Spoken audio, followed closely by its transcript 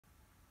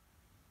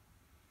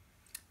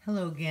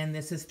Hello again,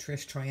 this is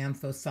Trish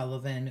Triumpho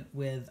Sullivan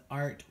with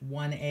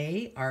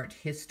ART1A, Art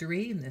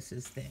History, and this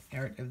is the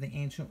Art of the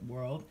Ancient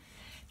World.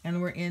 And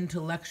we're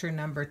into lecture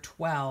number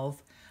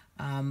 12,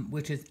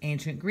 which is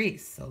Ancient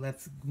Greece. So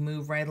let's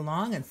move right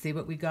along and see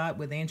what we got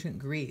with Ancient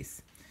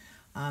Greece.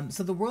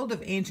 So the world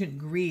of Ancient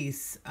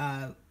Greece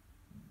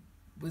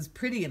was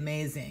pretty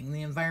amazing.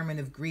 The environment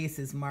of Greece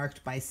is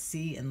marked by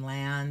sea and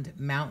land,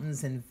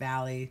 mountains and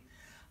valley.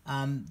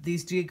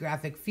 These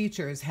geographic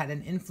features had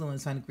an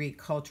influence on Greek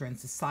culture and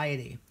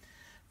society.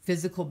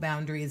 Physical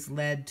boundaries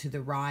led to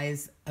the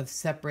rise of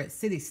separate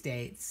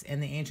city-states,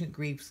 and the ancient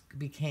Greeks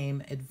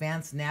became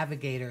advanced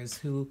navigators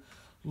who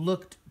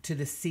looked to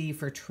the sea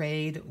for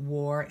trade,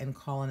 war, and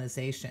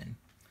colonization.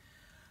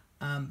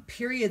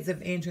 Periods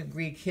of ancient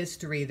Greek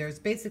history, there's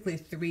basically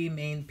three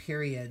main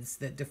periods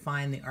that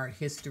define the art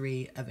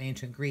history of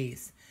ancient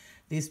Greece.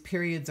 These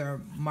periods are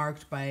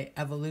marked by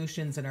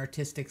evolutions in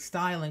artistic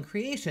style and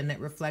creation that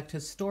reflect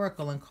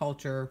historical and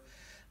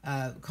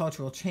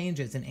cultural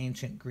changes in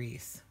ancient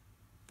Greece.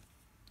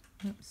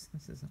 Oops,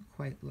 this doesn't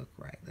quite look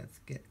right. Let's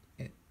get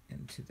it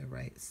into the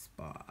right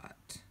spot.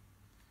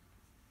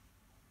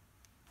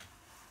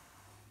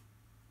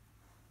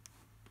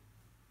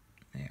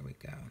 There we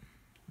go.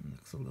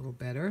 Looks a little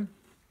better.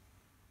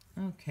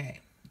 Okay,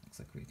 looks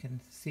like we can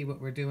see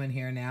what we're doing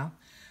here now.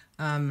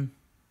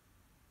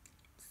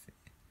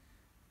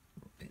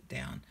 It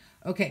down.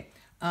 Okay.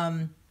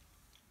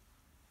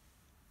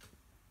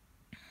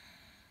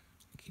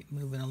 Keep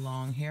moving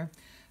along here.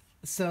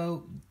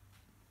 So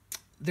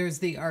there's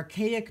the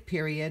Archaic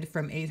period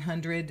from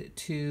 800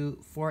 to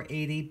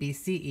 480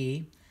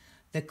 BCE,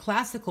 the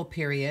Classical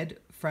period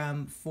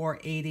from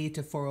 480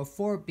 to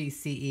 404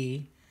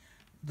 BCE,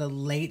 the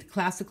Late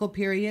Classical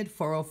period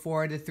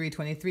 404 to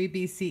 323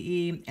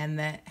 BCE, and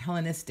the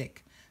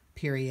Hellenistic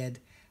period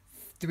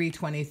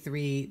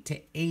 323 to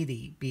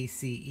 80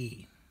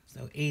 BCE.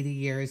 So 80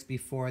 years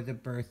before the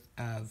birth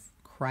of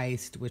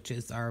Christ, which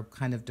is our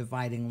kind of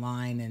dividing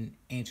line in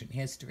ancient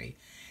history.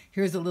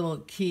 Here's a little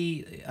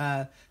key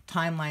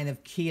timeline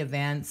of key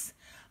events.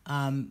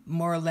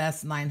 More or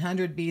less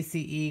 900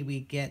 BCE, we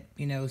get,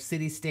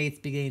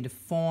 city-states beginning to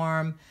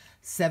form.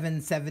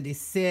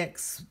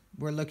 776,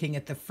 we're looking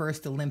at the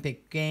first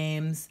Olympic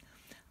Games.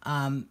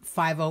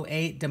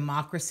 508,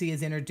 democracy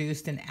is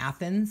introduced in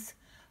Athens.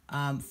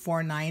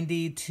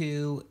 490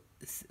 to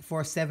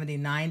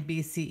 479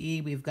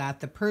 BCE, we've got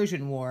the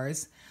Persian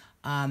Wars,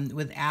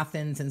 with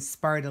Athens and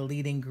Sparta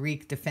leading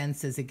Greek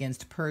defenses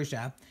against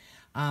Persia.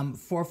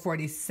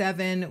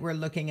 447, we're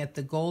looking at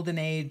the golden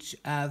age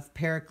of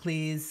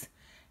Pericles,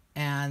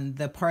 and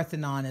the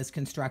Parthenon is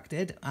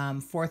constructed.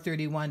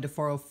 431 to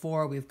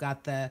 404, we've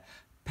got the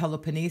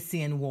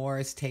Peloponnesian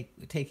Wars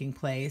taking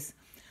place.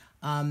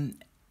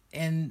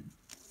 In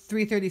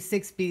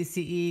 336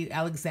 BCE,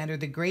 Alexander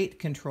the Great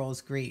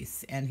controls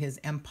Greece, and his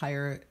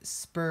empire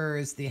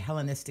spurs the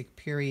Hellenistic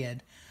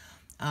period.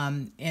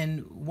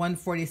 In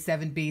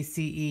 147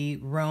 BCE,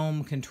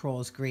 Rome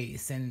controls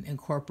Greece and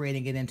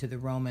incorporating it into the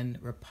Roman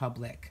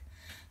Republic.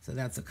 So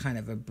that's a kind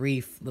of a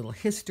brief little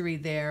history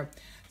there.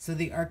 So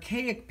the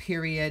Archaic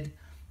period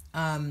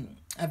of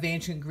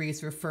ancient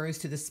Greece refers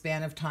to the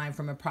span of time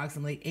from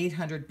approximately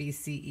 800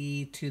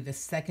 BCE to the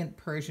Second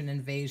Persian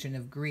invasion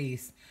of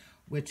Greece,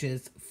 which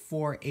is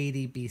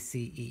 480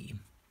 BCE.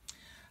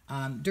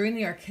 During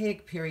the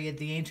Archaic period,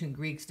 the ancient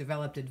Greeks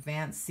developed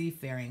advanced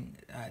seafaring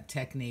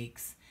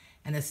techniques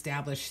and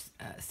established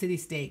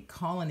city-state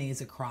colonies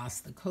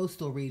across the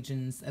coastal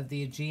regions of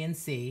the Aegean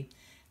Sea.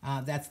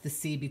 That's the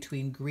sea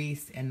between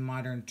Greece and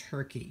modern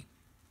Turkey.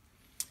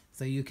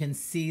 So you can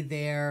see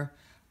there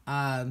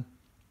the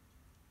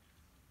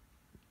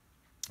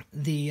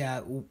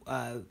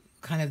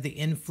kind of the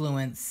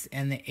influence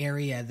and the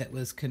area that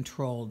was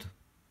controlled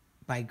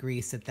by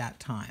Greece at that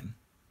time.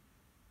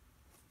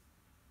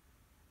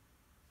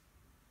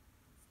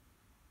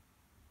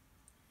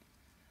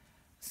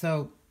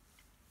 So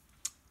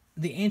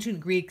the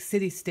ancient Greek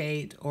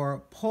city-state,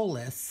 or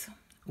polis,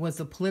 was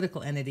a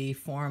political entity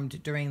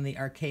formed during the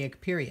Archaic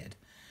period.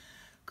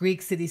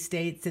 Greek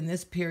city-states in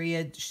this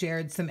period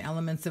shared some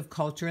elements of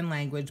culture and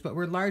language, but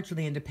were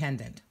largely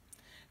independent.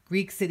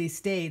 Greek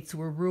city-states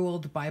were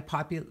ruled by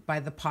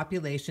the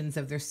populations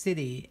of their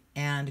city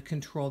and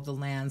controlled the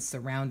lands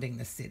surrounding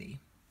the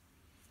city.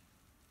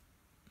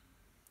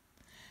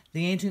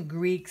 The ancient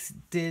Greeks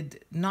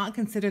did not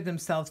consider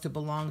themselves to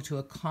belong to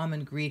a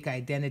common Greek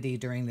identity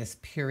during this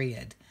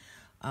period,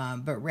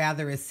 but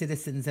rather as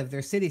citizens of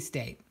their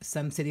city-state.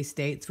 Some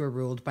city-states were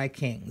ruled by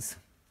kings.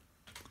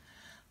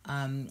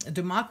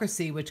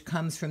 Democracy, which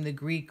comes from the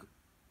Greek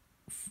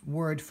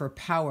word for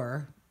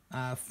power,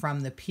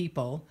 from the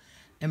people,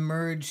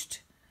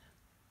 emerged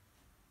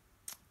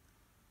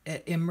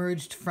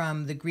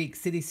from the Greek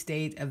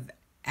city-state of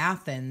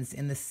Athens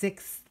in the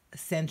 6th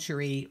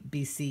century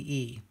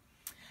BCE.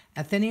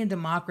 Athenian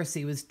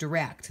democracy was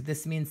direct.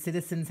 This means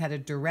citizens had a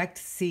direct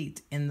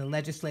seat in the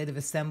legislative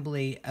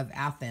assembly of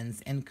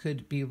Athens and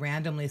could be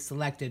randomly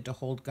selected to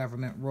hold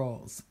government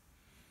roles.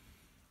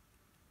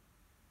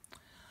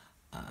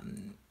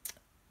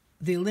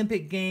 The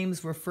Olympic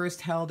Games were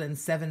first held in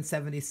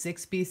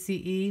 776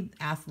 BCE.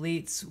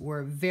 Athletes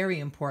were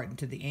very important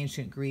to the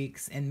ancient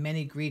Greeks, and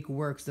many Greek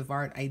works of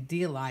art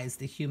idealized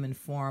the human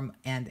form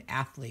and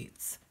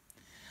athletes.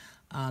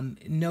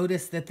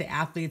 Notice that the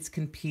athletes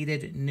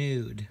competed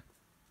nude.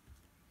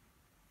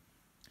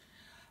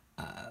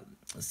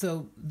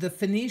 So the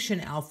Phoenician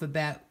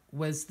alphabet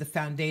was the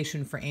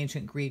foundation for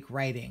ancient Greek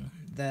writing.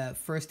 The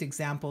first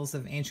examples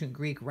of ancient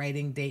Greek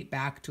writing date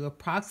back to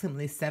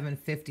approximately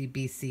 750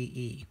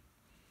 BCE.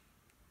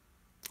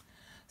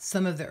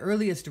 Some of the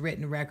earliest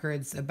written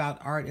records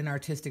about art and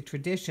artistic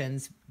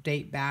traditions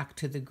date back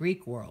to the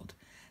Greek world.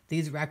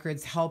 These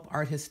records help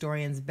art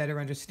historians better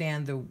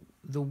understand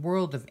the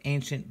world of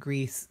ancient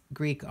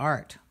Greek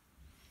art.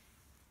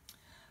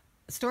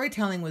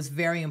 Storytelling was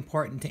very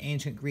important to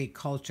ancient Greek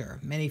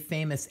culture. Many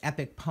famous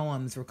epic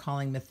poems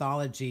recalling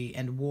mythology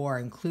and war,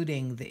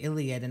 including the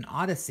Iliad and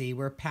Odyssey,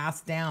 were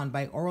passed down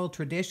by oral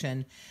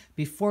tradition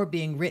before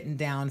being written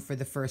down for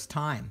the first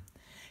time.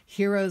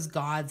 Heroes,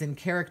 gods, and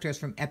characters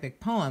from epic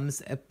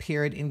poems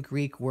appeared in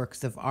Greek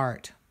works of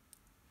art.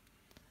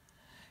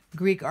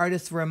 Greek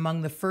artists were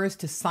among the first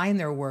to sign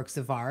their works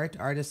of art.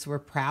 Artists were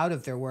proud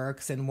of their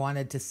works and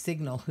wanted to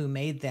signal who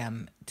made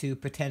them to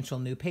potential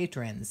new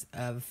patrons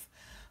of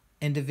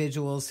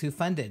individuals who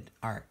funded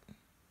art.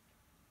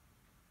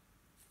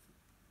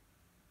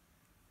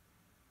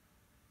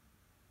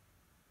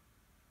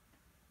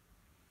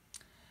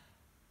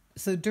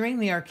 So during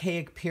the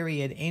Archaic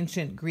period,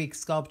 ancient Greek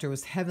sculpture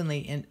was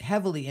heavily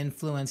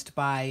influenced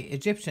by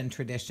Egyptian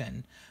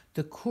tradition.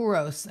 The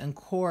kouros and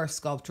kor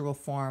sculptural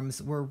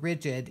forms were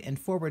rigid and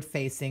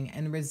forward-facing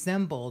and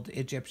resembled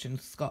Egyptian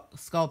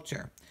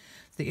sculpture.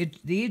 The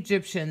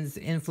Egyptians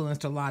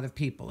influenced a lot of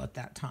people at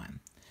that time.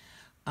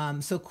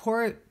 So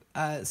kor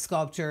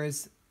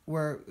sculptures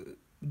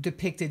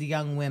depicted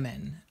young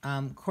women.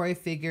 Kore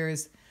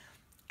figures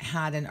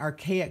had an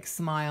archaic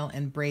smile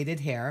and braided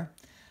hair.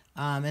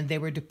 And they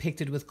were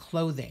depicted with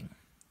clothing.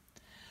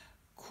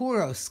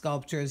 Kouros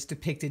sculptures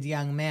depicted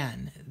young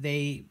men.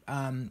 They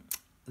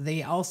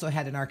also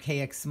had an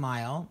archaic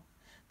smile,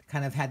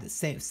 kind of had the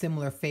same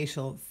similar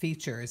facial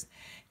features,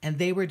 and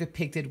they were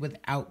depicted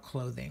without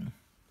clothing.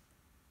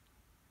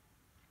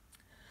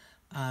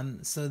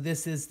 So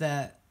this is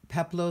the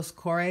Peplos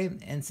Kore,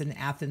 and it's in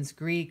Athens,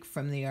 Greek,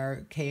 from the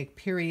Archaic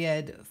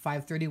period,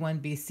 531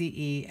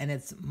 BCE, and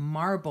it's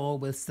marble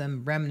with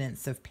some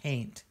remnants of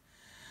paint.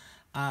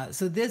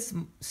 So this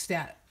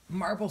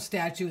marble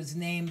statue is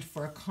named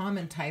for a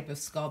common type of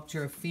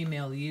sculpture of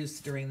female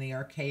use during the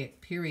Archaic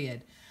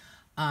period,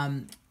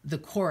 the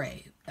kore.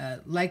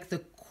 Like the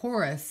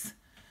chorus,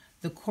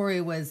 the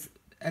kore was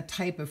a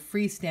type of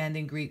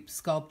freestanding Greek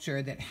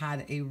sculpture that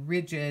had a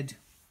rigid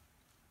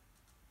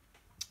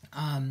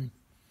had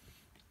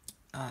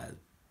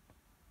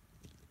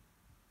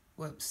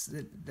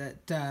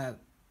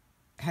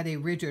a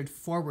rigid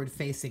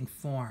forward-facing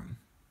form.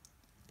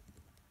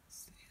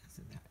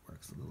 So that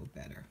works a little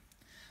better.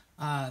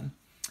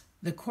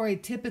 The kore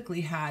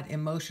typically had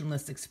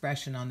emotionless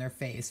expression on their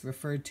face,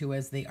 referred to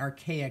as the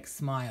archaic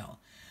smile.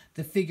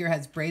 The figure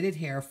has braided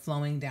hair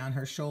flowing down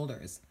her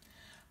shoulders.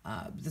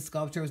 The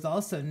sculpture was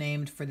also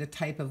named for the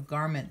type of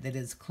garment that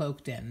is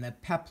cloaked in, the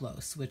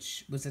peplos,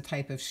 which was a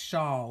type of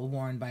shawl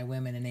worn by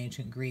women in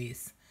ancient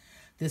Greece.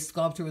 This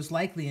sculpture was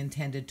likely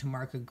intended to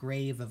mark a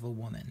grave of a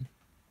woman.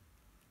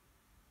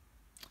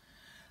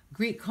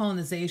 Greek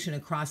colonization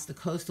across the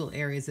coastal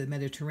areas of the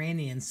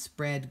Mediterranean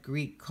spread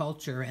Greek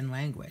culture and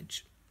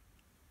language.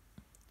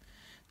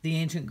 The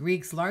ancient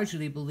Greeks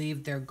largely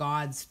believed their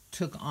gods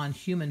took on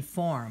human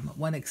form,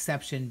 one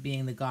exception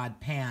being the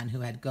god Pan, who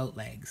had goat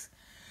legs.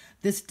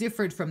 This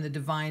differed from the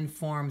divine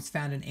forms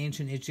found in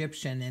ancient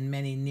Egyptian and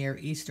many Near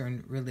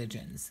Eastern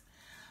religions.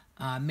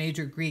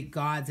 Major Greek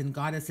gods and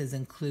goddesses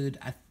include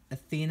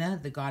Athena,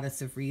 the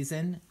goddess of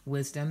reason,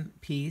 wisdom,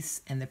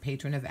 peace, and the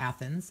patron of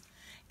Athens,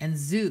 and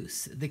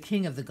Zeus, the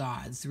king of the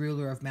gods,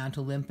 ruler of Mount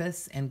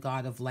Olympus and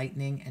god of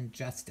lightning and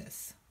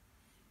justice.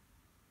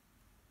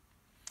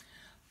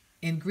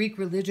 In Greek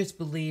religious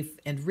belief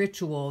and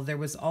ritual, there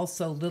was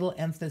also little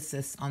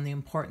emphasis on the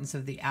importance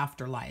of the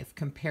afterlife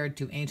compared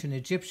to ancient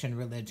Egyptian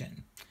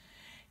religion.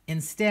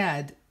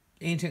 Instead,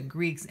 ancient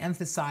Greeks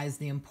emphasized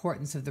the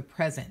importance of the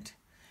present.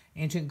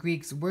 Ancient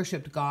Greeks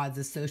worshipped gods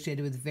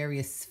associated with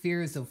various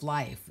spheres of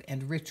life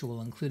and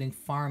ritual, including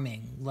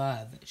farming,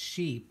 love,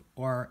 sheep,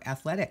 or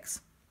athletics.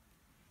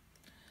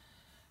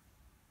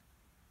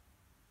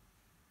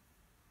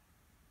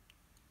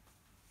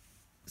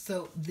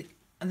 So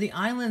the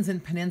islands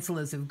and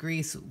peninsulas of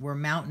Greece were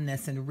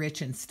mountainous and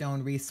rich in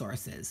stone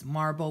resources.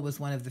 Marble was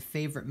one of the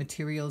favorite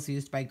materials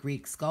used by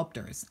Greek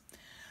sculptors.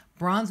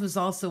 Bronze was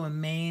also a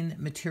main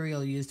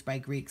material used by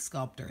Greek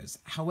sculptors.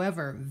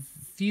 However,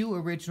 few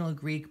original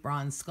Greek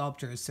bronze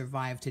sculptures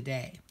survive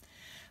today.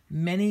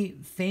 Many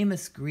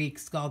famous Greek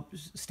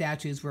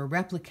statues were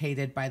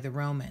replicated by the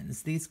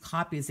Romans. These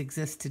copies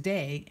exist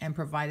today and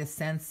provide a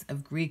sense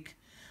of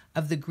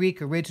the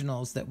Greek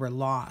originals that were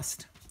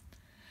lost.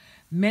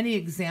 Many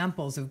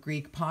examples of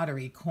Greek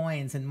pottery,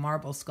 coins, and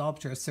marble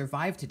sculpture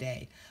survive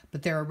today,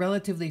 but there are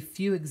relatively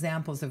few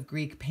examples of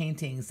Greek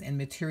paintings and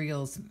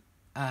materials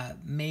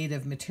made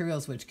of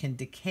materials which can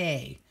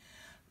decay,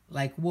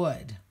 like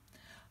wood.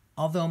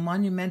 Although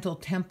monumental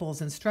temples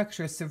and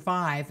structures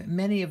survive,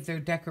 many of their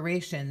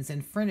decorations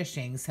and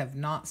furnishings have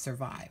not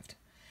survived.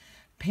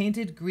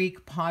 Painted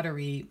Greek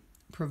pottery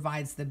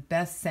provides the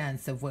best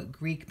sense of what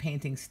Greek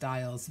painting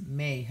styles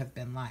may have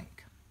been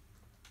like.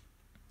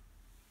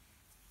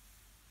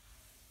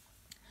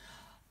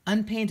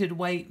 Unpainted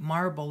white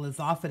marble is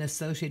often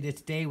associated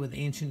today with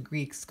ancient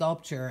Greek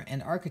sculpture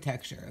and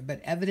architecture,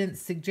 but evidence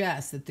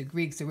suggests that the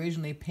Greeks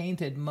originally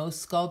painted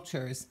most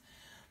sculptures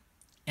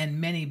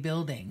and many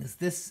buildings.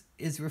 This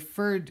is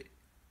referred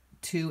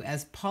to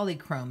as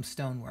polychrome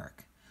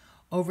stonework.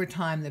 Over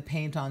time, the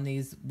paint on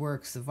these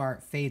works of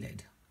art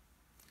faded.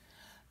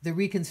 The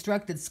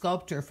reconstructed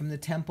sculpture from the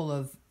temple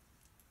of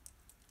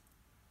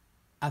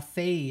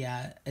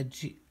Aphaia,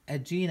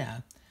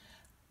 Aegina,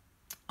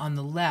 on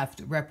the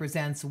left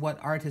represents what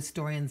art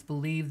historians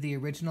believe the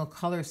original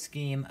color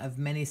scheme of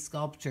many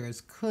sculptures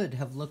could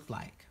have looked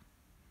like.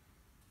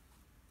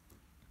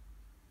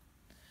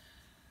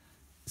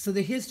 So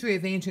the history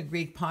of ancient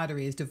Greek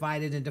pottery is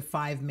divided into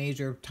 5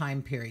 major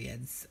time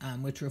periods,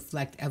 which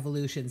reflect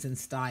evolutions in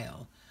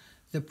style.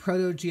 The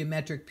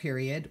Proto-Geometric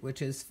period,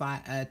 which is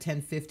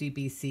 1050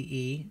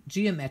 BCE,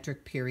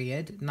 Geometric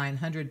period,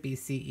 900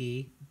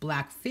 BCE,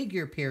 Black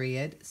Figure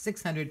period,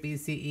 600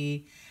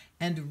 BCE,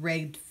 and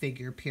Red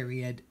Figure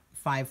period,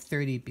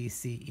 530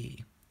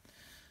 BCE.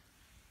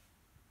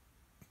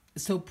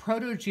 So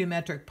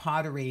proto-geometric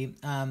pottery,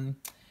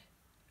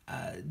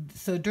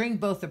 so during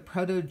both the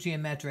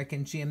proto-geometric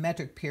and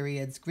geometric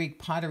periods, Greek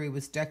pottery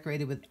was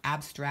decorated with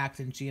abstract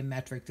and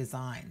geometric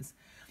designs.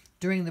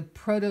 During the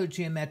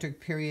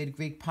proto-geometric period,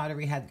 Greek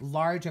pottery had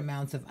large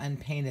amounts of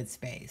unpainted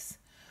space.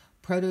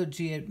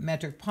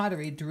 Proto-geometric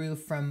pottery drew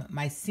from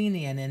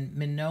Mycenaean and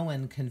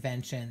Minoan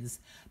conventions,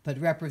 but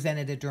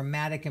represented a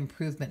dramatic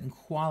improvement in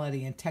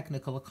quality and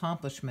technical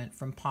accomplishment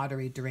from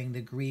pottery during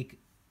the Greek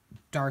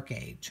Dark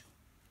Age.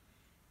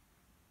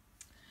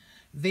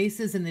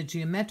 Vases in the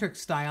geometric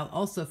style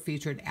also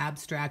featured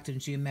abstract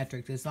and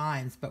geometric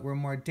designs, but were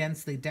more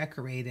densely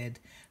decorated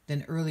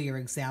than earlier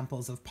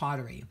examples of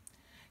pottery.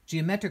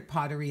 Geometric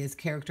pottery is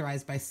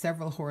characterized by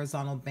several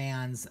horizontal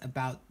bands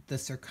about the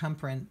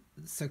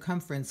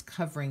circumference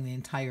covering the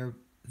entire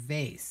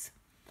vase.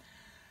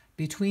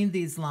 Between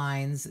these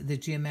lines, the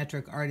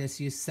geometric artists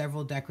used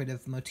several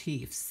decorative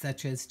motifs,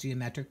 such as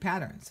geometric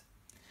patterns.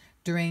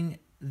 During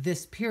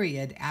this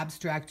period,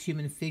 abstract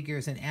human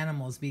figures and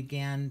animals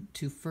began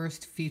to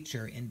first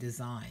feature in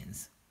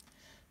designs.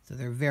 So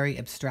they're very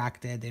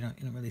abstracted. You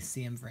don't really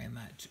see them very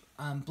much.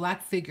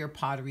 Black figure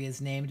pottery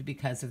is named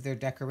because of their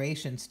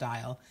decoration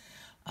style.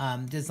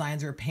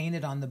 Designs are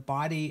painted on the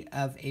body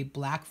of a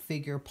black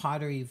figure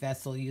pottery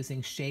vessel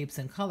using shapes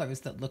and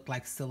colors that look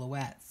like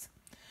silhouettes.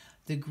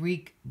 The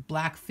Greek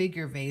black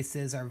figure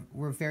vases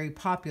were very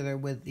popular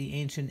with the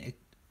ancient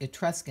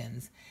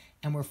Etruscans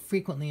and were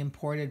frequently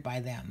imported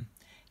by them.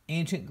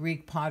 Ancient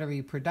Greek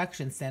pottery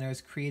production centers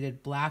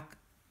created black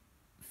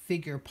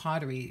figure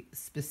pottery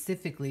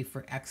specifically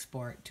for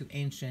export to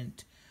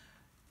ancient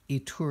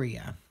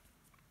Etruria.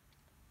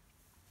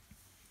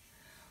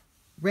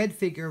 Red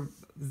figure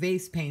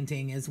vase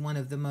painting is one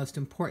of the most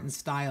important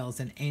styles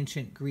in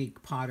ancient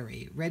Greek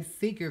pottery. Red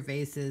figure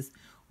vases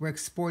were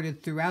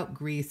exported throughout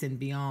Greece and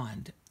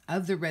beyond.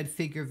 Of the red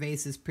figure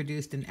vases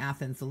produced in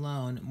Athens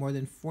alone, more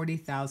than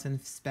 40,000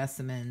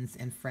 specimens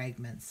and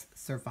fragments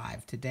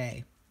survive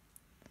today.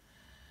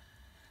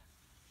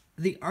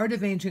 The art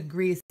of ancient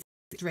Greece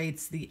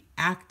illustrates the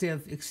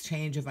active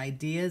exchange of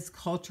ideas,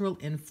 cultural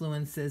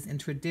influences, and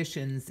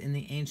traditions in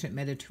the ancient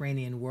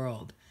Mediterranean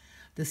world.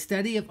 The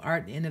study of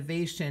art and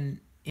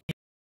innovation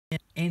in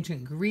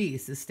ancient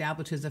Greece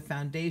establishes a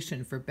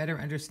foundation for better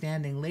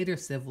understanding later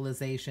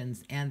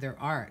civilizations and their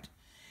art.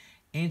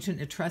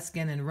 Ancient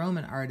Etruscan and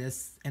Roman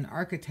artists and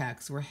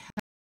architects were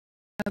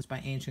influenced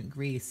by ancient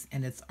Greece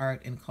and its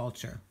art and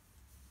culture.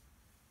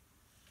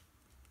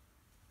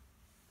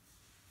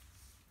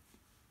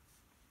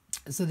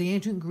 So the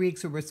ancient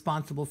Greeks were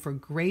responsible for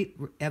great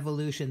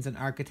evolutions in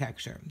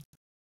architecture.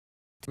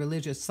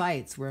 Religious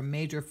sites were a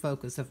major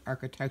focus of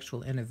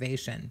architectural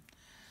innovation.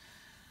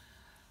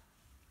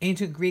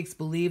 Ancient Greeks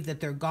believed that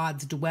their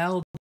gods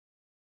dwelled in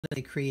what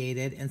they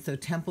created, and so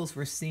temples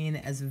were seen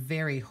as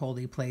very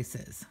holy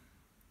places.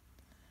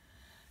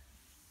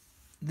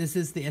 This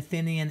is the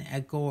Athenian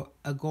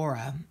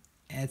Agora.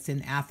 It's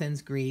in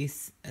Athens,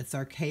 Greece. It's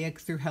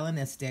archaic through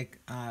Hellenistic,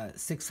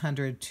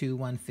 600 to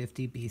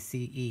 150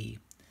 BCE.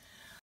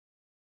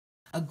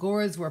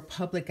 Agoras were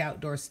public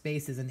outdoor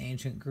spaces in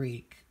ancient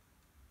Greek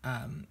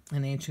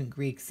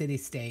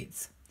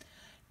city-states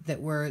that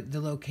were the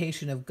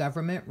location of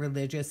government,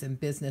 religious, and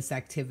business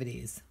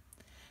activities.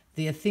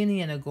 The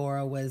Athenian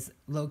Agora was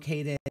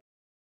located at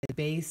the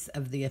base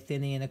of the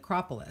Athenian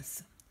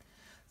Acropolis.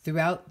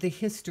 Throughout the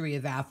history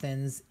of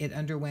Athens, it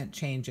underwent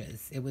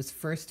changes. It was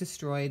first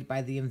destroyed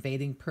by the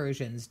invading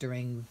Persians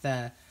during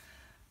the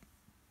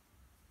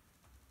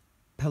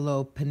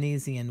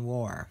Peloponnesian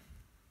War.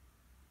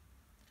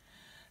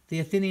 The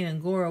Athenian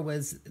Agora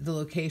was the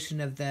location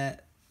of the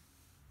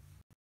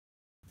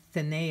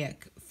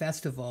Thanaic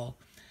festival,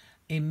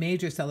 a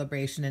major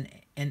celebration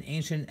in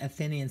ancient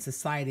Athenian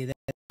society that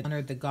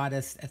honored the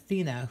goddess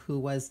Athena, who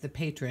was the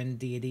patron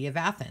deity of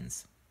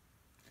Athens.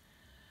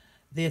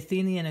 The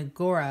Athenian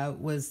Agora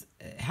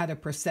had a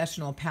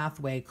processional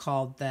pathway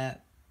called the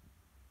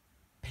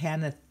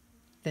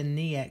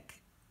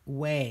Panathenaic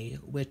Way,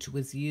 which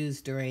was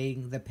used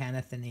during the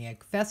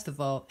Panathenaic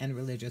festival and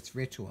religious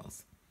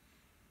rituals.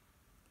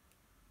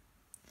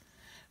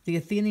 The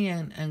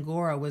Athenian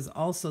Agora was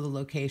also the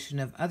location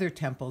of other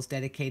temples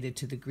dedicated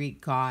to the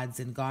Greek gods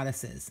and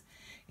goddesses.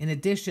 In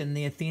addition,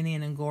 the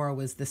Athenian Agora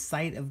was the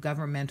site of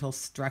governmental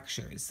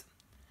structures.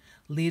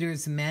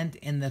 Leaders met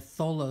in the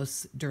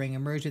tholos during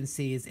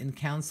emergencies, and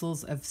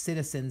councils of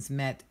citizens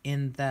met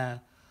in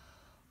the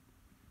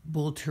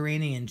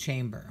Boulteranian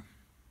chamber.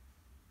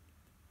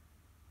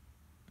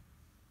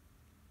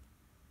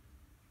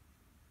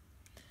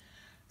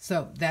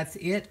 So that's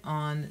it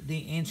on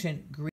the ancient Greek